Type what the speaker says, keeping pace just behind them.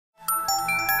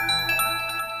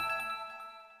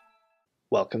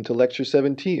Welcome to Lecture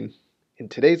 17. In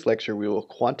today's lecture, we will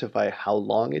quantify how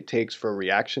long it takes for a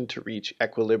reaction to reach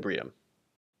equilibrium.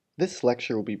 This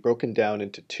lecture will be broken down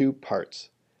into two parts.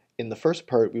 In the first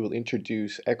part, we will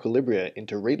introduce equilibria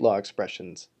into rate law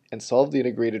expressions and solve the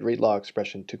integrated rate law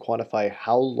expression to quantify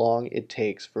how long it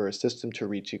takes for a system to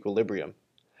reach equilibrium.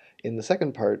 In the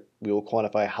second part, we will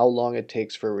quantify how long it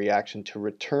takes for a reaction to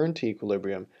return to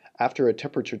equilibrium after a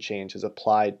temperature change is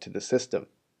applied to the system.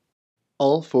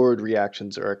 All forward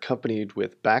reactions are accompanied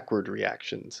with backward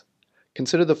reactions.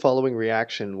 Consider the following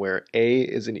reaction where A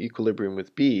is in equilibrium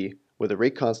with B, where the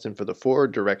rate constant for the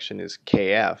forward direction is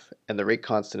Kf and the rate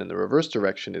constant in the reverse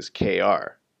direction is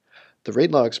Kr. The rate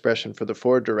law expression for the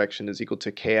forward direction is equal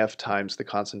to Kf times the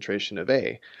concentration of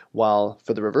A, while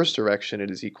for the reverse direction it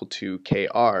is equal to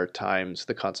Kr times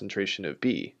the concentration of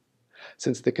B.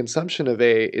 Since the consumption of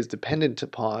A is dependent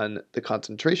upon the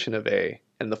concentration of A,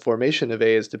 and the formation of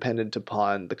A is dependent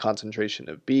upon the concentration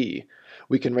of B,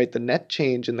 we can write the net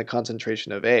change in the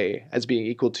concentration of A as being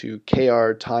equal to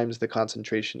Kr times the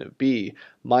concentration of B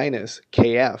minus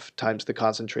Kf times the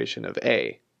concentration of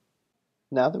A.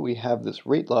 Now that we have this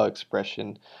rate law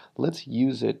expression, let's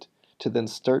use it to then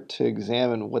start to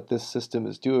examine what this system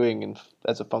is doing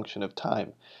as a function of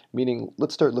time. Meaning,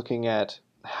 let's start looking at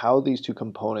how these two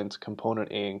components,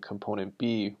 component A and component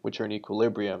B, which are in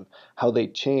equilibrium, how they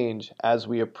change as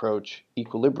we approach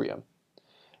equilibrium.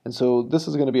 And so this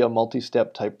is going to be a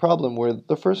multi-step type problem where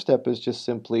the first step is just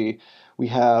simply we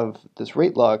have this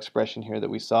rate law expression here that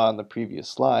we saw in the previous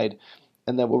slide,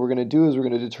 and then what we're going to do is we're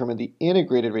going to determine the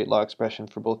integrated rate law expression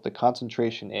for both the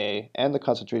concentration A and the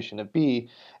concentration of B,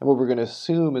 and what we're going to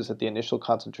assume is that the initial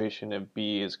concentration of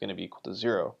B is going to be equal to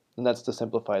 0, and that's to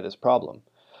simplify this problem.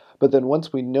 But then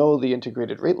once we know the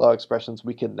integrated rate law expressions,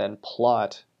 we can then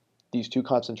plot these two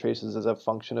concentrations as a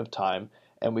function of time,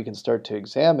 and we can start to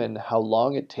examine how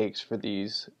long it takes for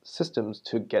these systems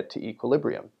to get to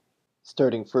equilibrium.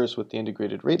 Starting first with the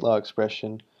integrated rate law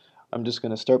expression, I'm just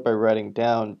going to start by writing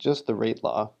down just the rate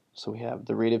law. So we have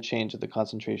the rate of change of the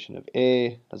concentration of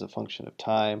A as a function of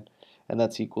time, and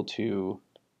that's equal to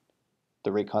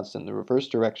the rate constant in the reverse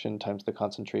direction times the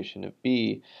concentration of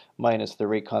B minus the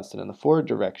rate constant in the forward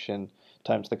direction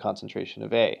times the concentration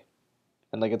of A.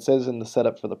 And like it says in the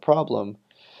setup for the problem,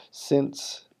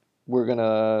 since we're going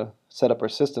to set up our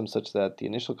system such that the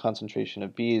initial concentration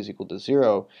of B is equal to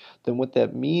 0, then what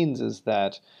that means is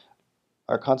that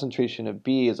our concentration of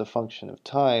B as a function of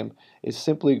time is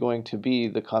simply going to be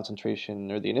the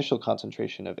concentration or the initial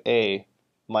concentration of A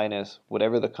minus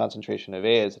whatever the concentration of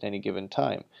A is at any given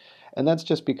time. And that's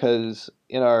just because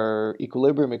in our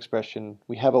equilibrium expression,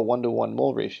 we have a 1-to-1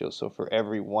 mole ratio. So for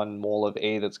every 1 mole of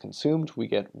A that's consumed, we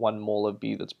get 1 mole of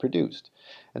B that's produced.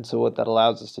 And so what that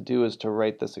allows us to do is to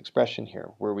write this expression here,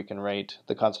 where we can write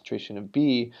the concentration of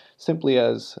B simply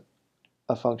as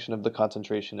a function of the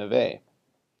concentration of A.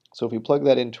 So if we plug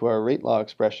that into our rate law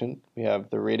expression, we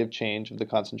have the rate of change of the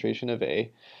concentration of A,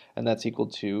 and that's equal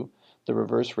to the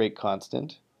reverse rate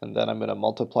constant, and then I'm going to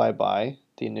multiply by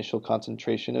the initial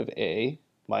concentration of A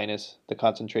minus the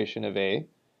concentration of A.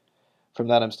 From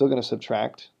that, I'm still going to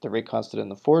subtract the rate constant in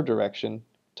the forward direction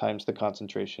times the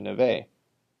concentration of A.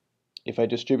 If I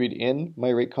distribute in my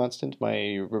rate constant,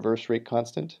 my reverse rate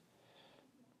constant,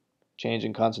 change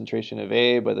in concentration of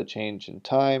A by the change in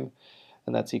time,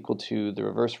 and that's equal to the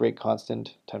reverse rate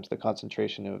constant times the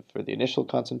concentration of, or the initial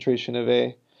concentration of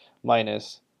A,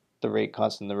 minus the rate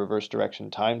constant in the reverse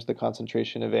direction times the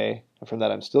concentration of A. And from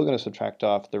that, I'm still going to subtract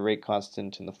off the rate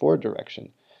constant in the forward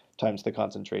direction times the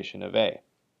concentration of A.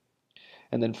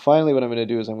 And then finally, what I'm going to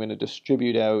do is I'm going to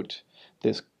distribute out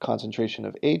this concentration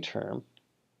of A term,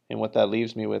 and what that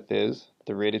leaves me with is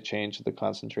the rate of change of the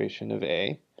concentration of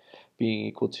A being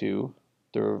equal to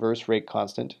the reverse rate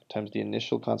constant times the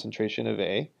initial concentration of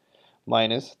A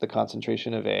minus the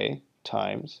concentration of A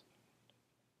times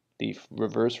the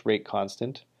reverse rate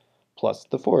constant plus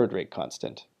the forward rate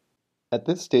constant. At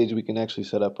this stage, we can actually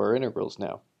set up our integrals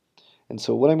now. And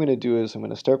so what I'm going to do is I'm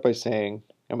going to start by saying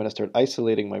I'm going to start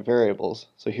isolating my variables.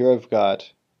 So here I've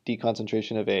got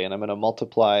deconcentration of A, and I'm going to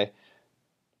multiply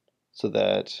so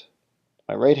that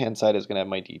my right-hand side is going to have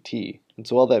my dt. And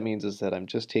so all that means is that I'm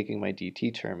just taking my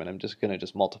dt term and I'm just going to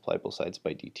just multiply both sides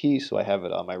by dt so I have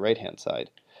it on my right-hand side.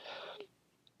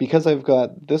 Because I've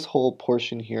got this whole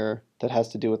portion here that has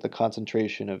to do with the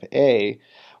concentration of A,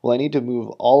 well, I need to move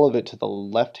all of it to the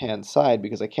left-hand side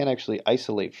because I can't actually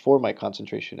isolate for my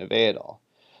concentration of A at all.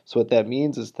 So what that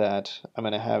means is that I'm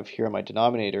going to have here in my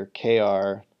denominator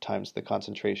Kr times the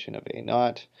concentration of A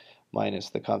naught minus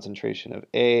the concentration of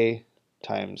A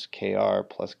times Kr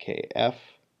plus Kf.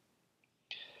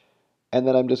 And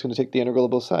then I'm just going to take the integral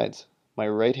of both sides. My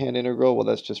right-hand integral, well,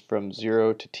 that's just from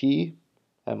 0 to t.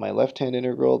 And my left-hand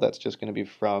integral, that's just going to be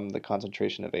from the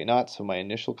concentration of A naught, so my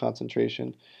initial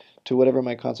concentration, to whatever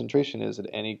my concentration is at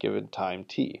any given time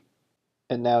t.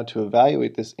 And now to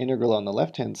evaluate this integral on the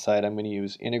left-hand side, I'm going to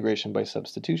use integration by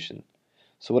substitution.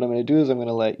 So what I'm going to do is I'm going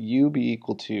to let u be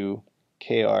equal to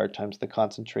Kr times the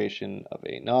concentration of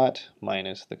A naught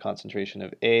minus the concentration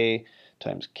of A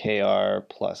times Kr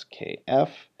plus Kf.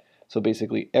 So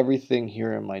basically everything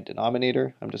here in my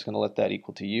denominator, I'm just going to let that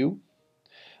equal to u.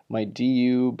 My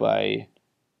du by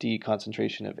d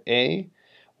concentration of A,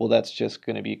 well, that's just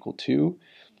going to be equal to,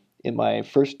 in my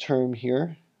first term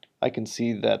here, I can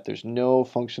see that there's no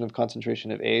function of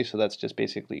concentration of A, so that's just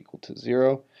basically equal to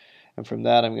 0. And from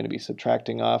that, I'm going to be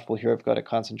subtracting off. Well, here I've got a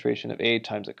concentration of A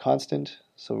times a constant.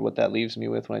 So what that leaves me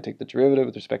with when I take the derivative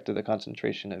with respect to the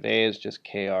concentration of A is just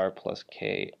Kr plus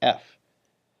Kf.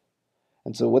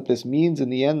 And so what this means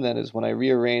in the end then is when I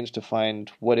rearrange to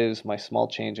find what is my small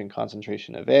change in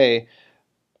concentration of A,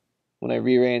 when I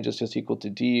rearrange, it's just equal to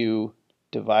du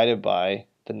divided by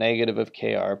the negative of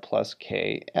Kr plus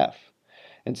Kf.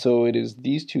 And so it is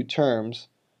these two terms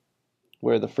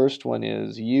where the first one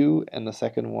is u and the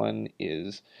second one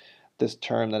is this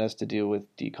term that has to deal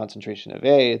with deconcentration of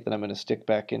A that I'm going to stick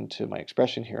back into my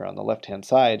expression here on the left-hand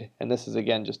side. And this is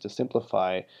again just to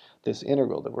simplify this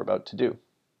integral that we're about to do.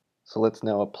 So let's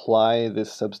now apply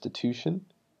this substitution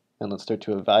and let's start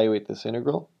to evaluate this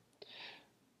integral.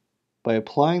 By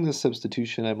applying this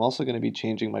substitution, I'm also going to be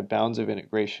changing my bounds of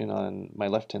integration on my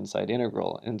left-hand side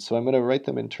integral. And so I'm going to write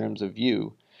them in terms of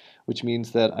u, which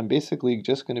means that I'm basically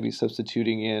just going to be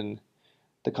substituting in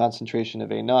the concentration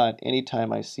of A naught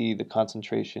anytime I see the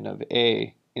concentration of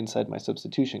A inside my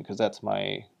substitution, because that's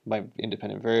my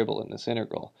independent variable in this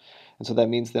integral. And so that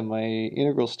means that my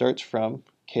integral starts from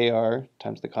Kr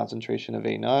times the concentration of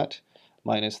A naught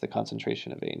minus the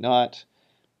concentration of A naught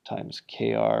times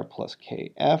Kr plus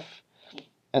Kf.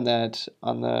 And that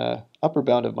on the upper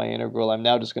bound of my integral, I'm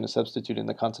now just going to substitute in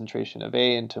the concentration of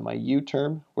A into my u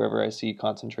term wherever I see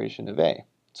concentration of A.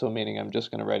 So meaning I'm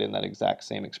just going to write in that exact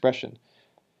same expression.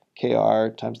 Kr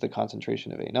times the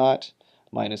concentration of A naught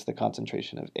minus the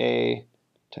concentration of A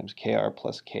times Kr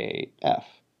plus Kf.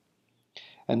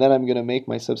 And then I'm going to make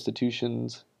my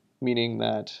substitutions, meaning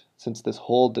that since this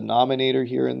whole denominator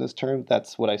here in this term,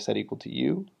 that's what I set equal to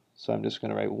u. So I'm just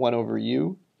going to write 1 over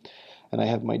u. And I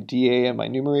have my dA in my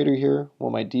numerator here.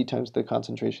 Well, my d times the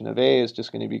concentration of A is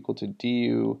just going to be equal to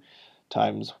du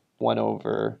times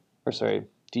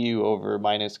du over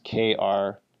minus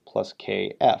Kr plus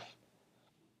Kf.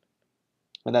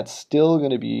 And that's still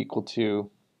going to be equal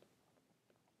to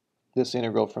this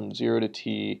integral from 0 to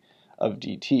t of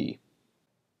dt.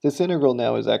 This integral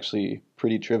now is actually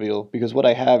pretty trivial because what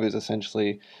I have is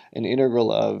essentially an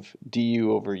integral of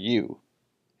du over u.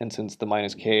 And since the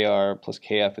minus Kr plus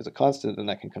Kf is a constant, then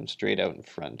that can come straight out in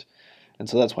front. And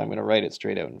so that's why I'm going to write it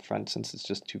straight out in front, since it's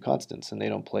just two constants and they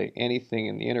don't play anything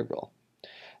in the integral.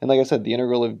 And like I said, the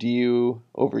integral of du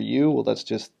over u, well, that's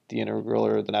just the integral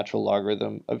or the natural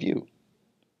logarithm of u.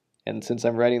 And since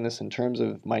I'm writing this in terms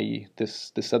of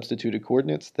this substituted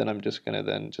coordinates, then I'm just going to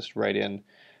then just write in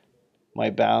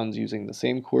my bounds using the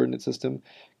same coordinate system,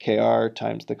 Kr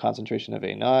times the concentration of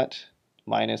A naught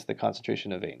minus the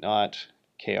concentration of A naught,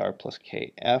 Kr plus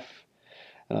Kf.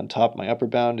 And on top, my upper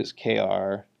bound is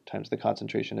Kr times the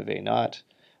concentration of A naught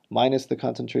minus the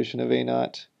concentration of A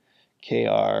naught,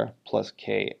 Kr plus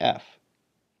Kf.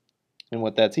 And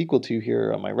what that's equal to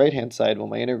here on my right-hand side, well,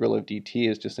 my integral of dt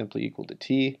is just simply equal to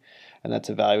t, and that's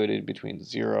evaluated between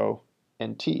 0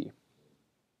 and t.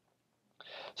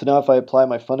 So now if I apply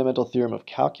my fundamental theorem of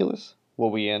calculus,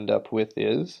 what we end up with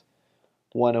is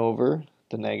 1 over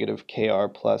the negative Kr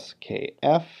plus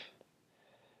Kf,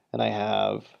 and I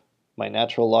have my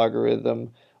natural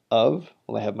logarithm of,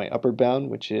 well, I have my upper bound,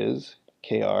 which is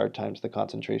Kr times the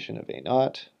concentration of A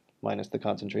naught minus the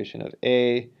concentration of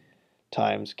A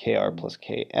times Kr plus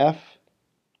Kf.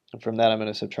 And from that I'm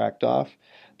going to subtract off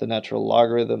the natural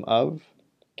logarithm of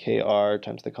Kr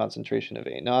times the concentration of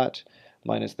A naught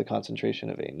minus the concentration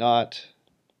of A naught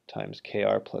times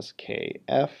Kr plus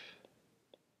Kf.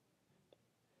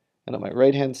 And on my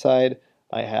right-hand side,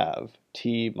 I have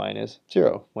t minus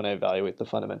 0 when I evaluate the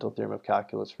fundamental theorem of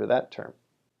calculus for that term.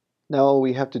 Now all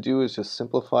we have to do is just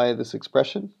simplify this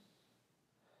expression.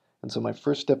 And so my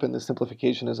first step in this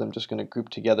simplification is I'm just going to group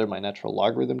together my natural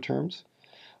logarithm terms.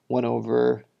 1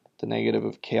 over the negative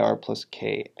of Kr plus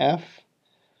Kf.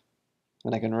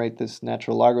 And I can write this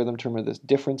natural logarithm term, or this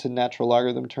difference in natural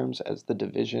logarithm terms, as the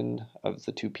division of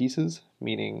the two pieces,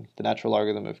 meaning the natural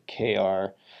logarithm of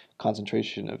Kr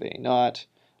concentration of A naught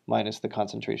minus the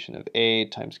concentration of A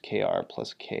times Kr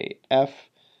plus Kf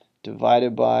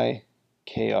divided by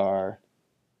Kr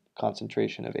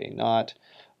concentration of A naught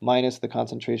minus the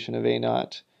concentration of A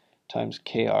naught times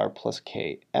Kr plus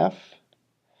Kf,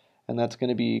 and that's going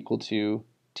to be equal to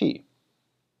T.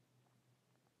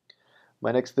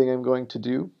 My next thing I'm going to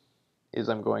do is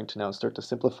I'm going to now start to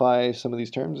simplify some of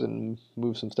these terms and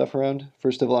move some stuff around.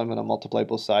 First of all, I'm going to multiply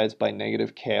both sides by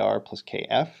negative Kr plus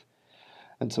Kf,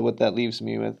 and so what that leaves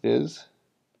me with is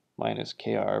minus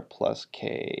Kr plus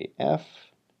Kf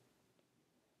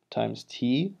times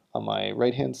T on my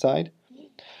right-hand side.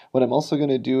 What I'm also going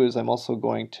to do is I'm also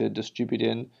going to distribute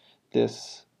in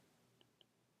this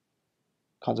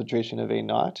concentration of A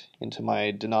naught into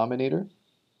my denominator,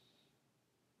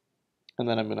 and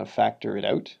then I'm going to factor it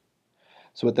out.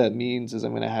 So what that means is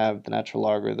I'm going to have the natural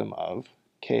logarithm of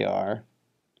Kr,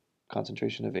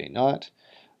 concentration of A naught,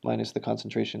 minus the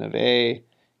concentration of A,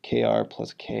 Kr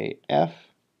plus Kf,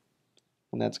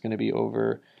 and that's going to be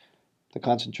over the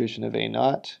concentration of A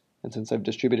naught, and since I've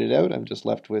distributed it out, I'm just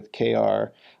left with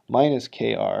Kr minus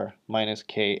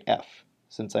Kf,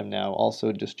 since I'm now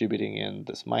also distributing in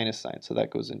this minus sign, so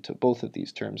that goes into both of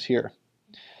these terms here.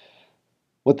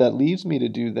 What that leaves me to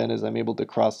do then is I'm able to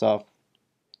cross off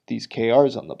these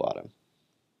Krs on the bottom.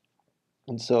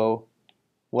 And so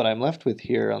what I'm left with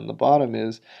here on the bottom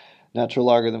is natural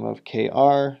logarithm of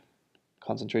Kr,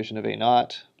 concentration of A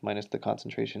naught, minus the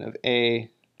concentration of A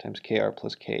times Kr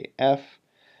plus Kf,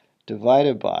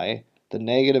 divided by the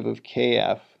negative of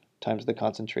Kf times the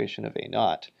concentration of A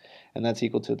naught. And that's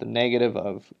equal to the negative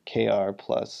of Kr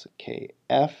plus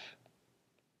Kf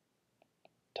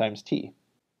times T.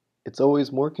 It's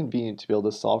always more convenient to be able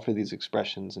to solve for these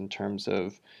expressions in terms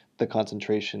of the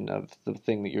concentration of the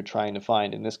thing that you're trying to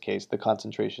find, in this case the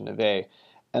concentration of A,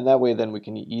 and that way then we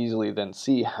can easily then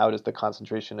see how does the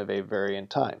concentration of A vary in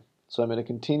time. So I'm going to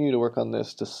continue to work on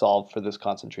this to solve for this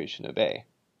concentration of A.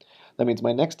 That means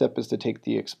my next step is to take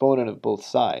the exponent of both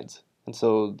sides, and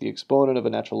so the exponent of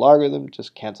a natural logarithm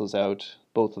just cancels out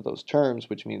both of those terms,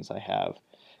 which means I have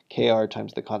Kr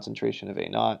times the concentration of A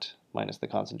naught minus the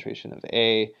concentration of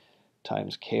A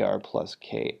times Kr plus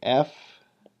Kf,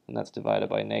 and that's divided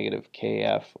by negative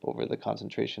Kf over the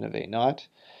concentration of A naught.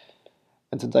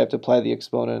 And since I have to apply the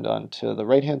exponent onto the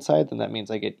right-hand side, then that means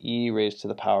I get e raised to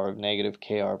the power of negative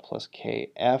Kr plus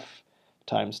Kf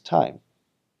times time.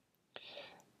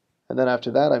 And then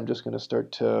after that, I'm just going to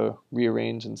start to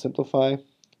rearrange and simplify.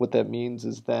 What that means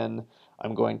is then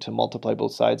I'm going to multiply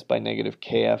both sides by negative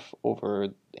Kf over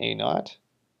A naught,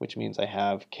 which means I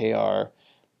have Kr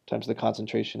times the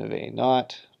concentration of A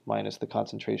naught minus the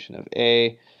concentration of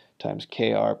A times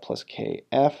Kr plus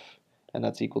Kf, and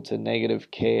that's equal to negative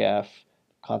Kf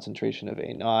concentration of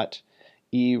A naught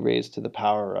e raised to the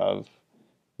power of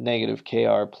negative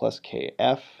Kr plus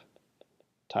Kf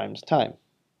times time.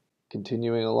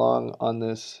 Continuing along on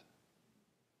this,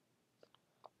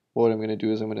 what I'm going to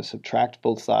do is I'm going to subtract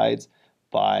both sides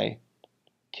by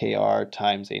Kr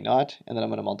times A naught, and then I'm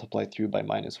going to multiply through by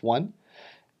minus 1.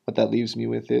 What that leaves me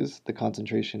with is the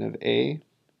concentration of A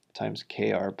times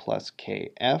Kr plus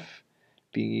Kf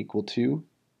being equal to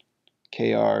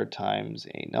Kr times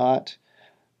A naught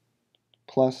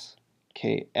plus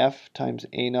Kf times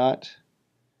A naught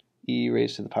e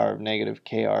raised to the power of negative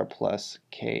Kr plus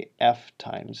Kf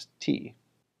times T.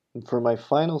 And for my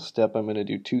final step, I'm going to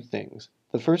do two things.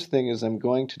 The first thing is I'm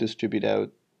going to distribute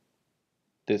out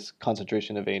this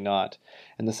concentration of A naught.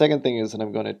 And the second thing is that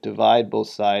I'm going to divide both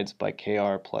sides by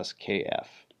Kr plus Kf.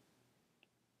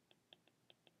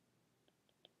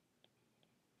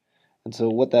 And so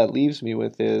what that leaves me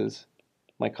with is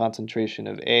my concentration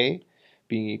of A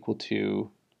being equal to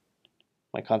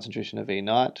my concentration of A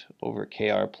naught over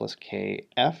Kr plus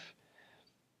Kf.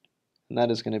 And that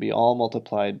is going to be all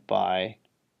multiplied by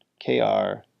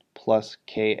Kr plus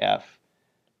Kf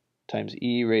times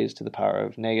e raised to the power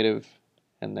of negative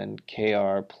and then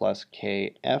Kr plus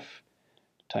Kf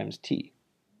times T.